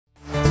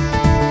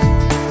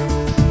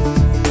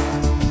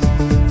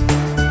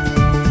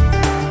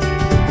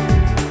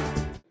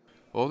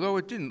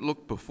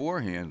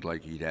beforehand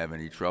like he'd have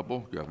any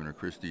trouble. Governor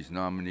Christie's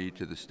nominee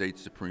to the state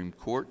Supreme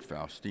Court,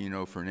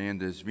 Faustino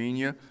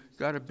Fernandez-Vina,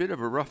 got a bit of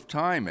a rough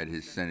time at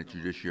his Senate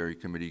Judiciary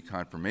Committee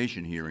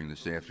confirmation hearing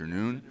this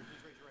afternoon.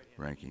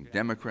 Ranking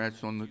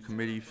Democrats on the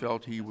committee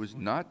felt he was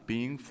not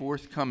being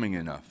forthcoming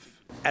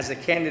enough. As a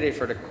candidate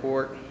for the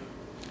court,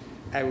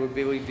 I would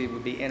believe it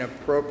would be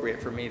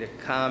inappropriate for me to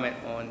comment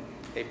on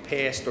a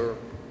past or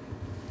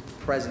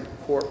present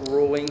court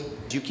ruling.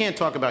 You can't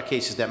talk about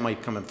cases that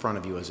might come in front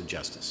of you as a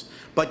justice,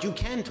 but you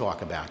can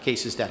talk about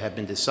cases that have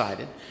been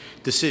decided,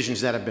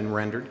 decisions that have been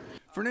rendered.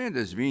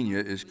 Fernandez-Vina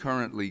is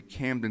currently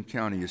Camden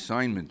County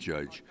assignment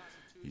judge.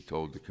 He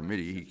told the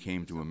committee he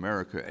came to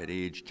America at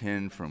age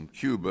 10 from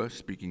Cuba,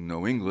 speaking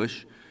no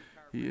English.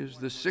 He is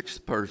the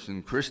 6th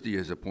person Christie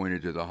has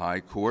appointed to the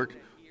High Court.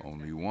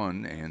 Only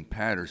one, Ann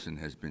Patterson,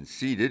 has been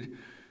seated.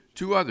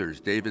 2 others,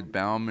 David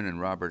Bauman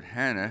and Robert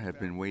Hanna, have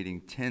been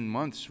waiting 10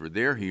 months for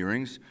their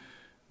hearings.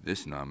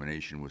 This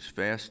nomination was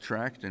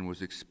fast-tracked and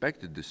was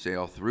expected to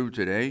sail through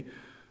today,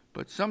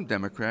 but some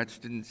Democrats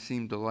didn't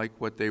seem to like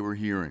what they were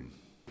hearing.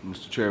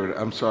 Mr. Chairman,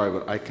 I'm sorry,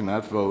 but I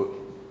cannot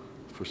vote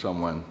for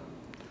someone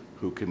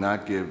who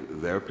cannot give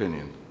their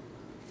opinion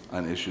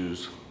on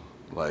issues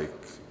like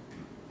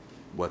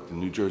what the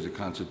New Jersey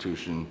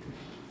Constitution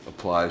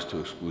applies to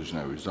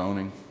exclusionary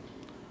zoning,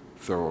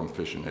 thorough and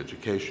efficient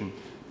education,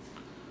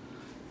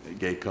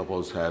 gay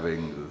couples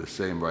having the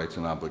same rights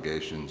and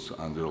obligations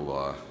under the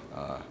law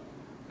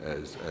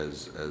as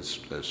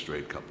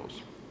straight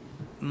couples.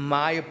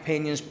 My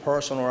opinions,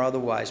 personal or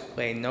otherwise,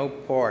 play no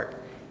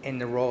part in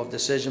the role of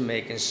decision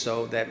making,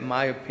 so that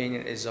my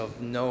opinion is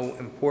of no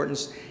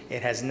importance.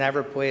 It has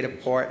never played a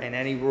part in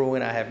any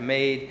ruling I have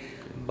made.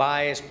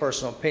 Bias,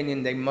 personal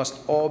opinion, they must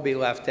all be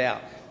left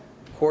out.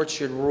 Courts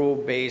should rule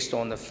based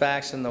on the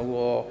facts and the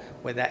law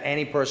without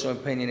any personal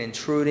opinion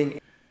intruding.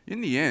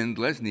 In the end,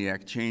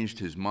 Lesniak changed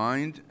his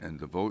mind, and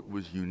the vote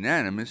was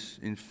unanimous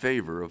in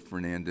favor of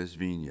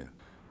Fernandez-Vina.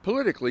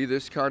 Politically,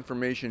 this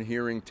confirmation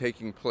hearing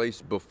taking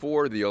place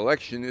before the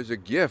election is a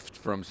gift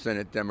from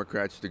Senate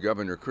Democrats to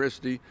Governor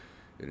Christie.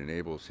 It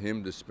enables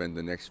him to spend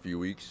the next few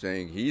weeks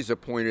saying he's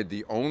appointed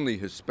the only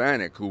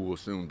Hispanic who will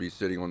soon be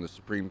sitting on the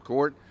Supreme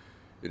Court.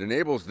 It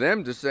enables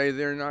them to say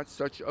they're not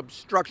such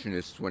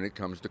obstructionists when it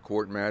comes to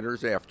court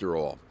matters after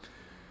all.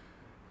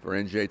 For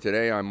NJ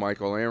Today, I'm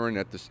Michael Aaron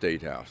at the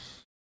State House.